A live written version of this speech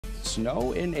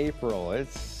Snow in April.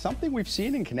 It's something we've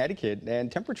seen in Connecticut, and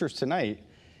temperatures tonight,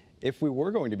 if we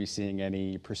were going to be seeing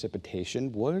any precipitation,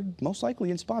 would most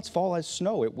likely in spots fall as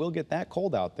snow. It will get that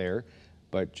cold out there,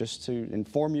 but just to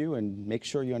inform you and make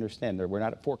sure you understand that we're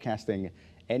not forecasting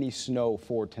any snow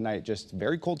for tonight, just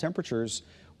very cold temperatures,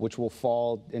 which will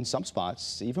fall in some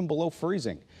spots even below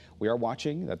freezing. We are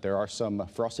watching that there are some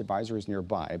frost advisories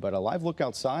nearby, but a live look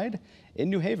outside in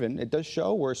New Haven, it does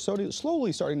show we're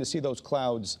slowly starting to see those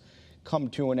clouds come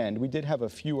to an end. We did have a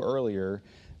few earlier,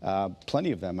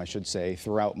 plenty of them, I should say,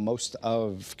 throughout most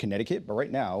of Connecticut, but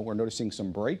right now we're noticing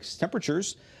some breaks.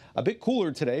 Temperatures a bit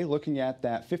cooler today, looking at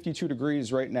that 52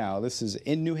 degrees right now. This is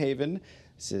in New Haven.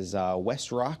 This is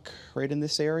West Rock right in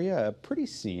this area. A pretty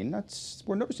scene.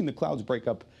 We're noticing the clouds break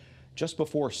up just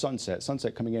before sunset.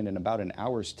 Sunset coming in about an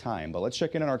hour's time. But let's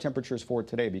check in on our temperatures for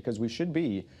today because we should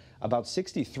be about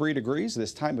 63 degrees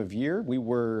this time of year. We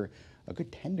were a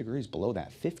good 10 degrees below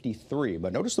that, 53.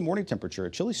 But notice the morning temperature,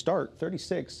 a chilly start,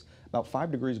 36, about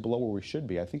 5 degrees below where we should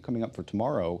be. I think coming up for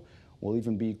tomorrow, will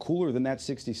even be cooler than that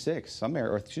 66,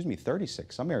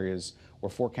 36. Some areas we're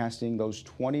forecasting those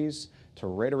 20s to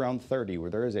right around 30, where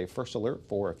there is a first alert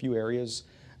for a few areas.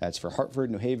 That's for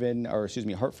Hartford,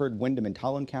 Hartford, Windham, and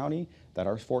Talon County that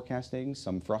are forecasting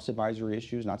some frost advisory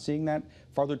issues. Not seeing that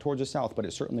farther towards the south, but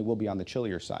it certainly will be on the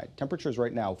chillier side. Temperatures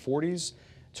right now, 40s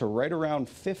to right around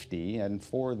 50, and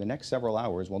for the next several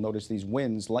hours, we'll notice these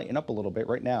winds lighten up a little bit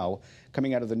right now,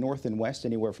 coming out of the north and west,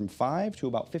 anywhere from 5 to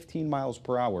about 15 miles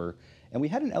per hour. And we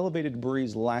had an elevated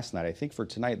breeze last night. I think for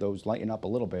tonight, those lighten up a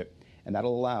little bit, and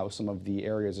that'll allow some of the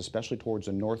areas, especially towards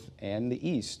the north and the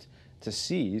east, to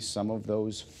see some of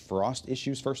those frost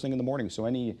issues first thing in the morning. So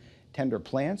any tender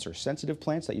plants or sensitive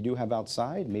plants that you do have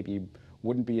outside, maybe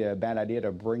wouldn't be a bad idea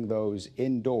to bring those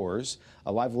indoors.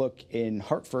 A live look in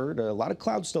Hartford, a lot of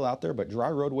clouds still out there, but dry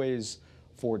roadways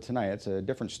for tonight. It's a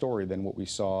different story than what we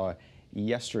saw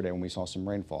yesterday when we saw some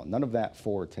rainfall. None of that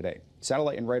for today.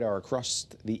 Satellite and radar across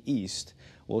the east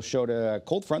will show the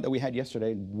cold front that we had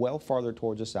yesterday well farther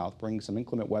towards the south, bringing some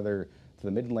inclement weather to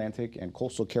the mid-Atlantic and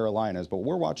coastal Carolinas. But what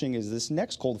we're watching is this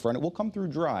next cold front. It will come through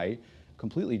dry,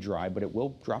 completely dry, but it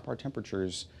will drop our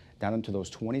temperatures down into those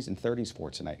 20s and 30s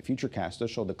for tonight. Futurecast does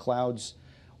show the clouds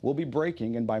will be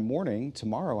breaking, and by morning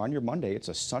tomorrow on your Monday, it's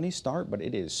a sunny start, but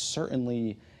it is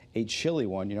certainly a chilly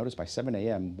one. You notice by 7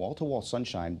 a.m., wall-to-wall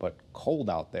sunshine, but cold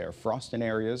out there. Frost in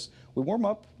areas. We warm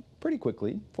up pretty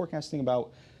quickly, forecasting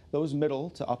about those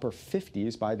middle to upper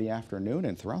 50s by the afternoon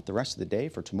and throughout the rest of the day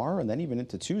for tomorrow and then even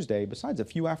into Tuesday. Besides a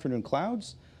few afternoon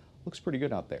clouds, looks pretty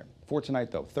good out there. For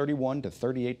tonight, though, 31 to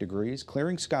 38 degrees,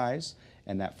 clearing skies,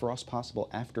 and that frost possible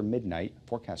after midnight.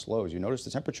 Forecast lows. You notice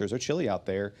the temperatures are chilly out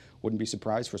there. Wouldn't be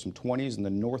surprised for some 20s in the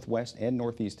northwest and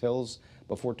northeast hills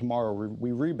before tomorrow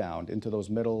we rebound into those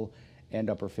middle and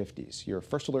upper 50s. Your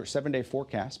first alert 7-day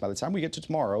forecast. By the time we get to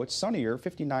tomorrow, it's sunnier,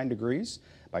 59 degrees.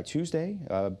 By Tuesday,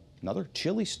 another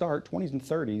chilly start, 20s and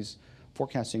 30s.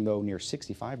 Forecasting, though, near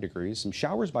 65 degrees. Some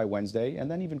showers by Wednesday,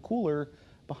 and then even cooler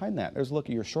behind that. There's a look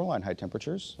at your shoreline high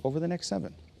temperatures over the next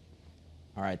 7.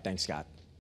 All right, thanks, Scott.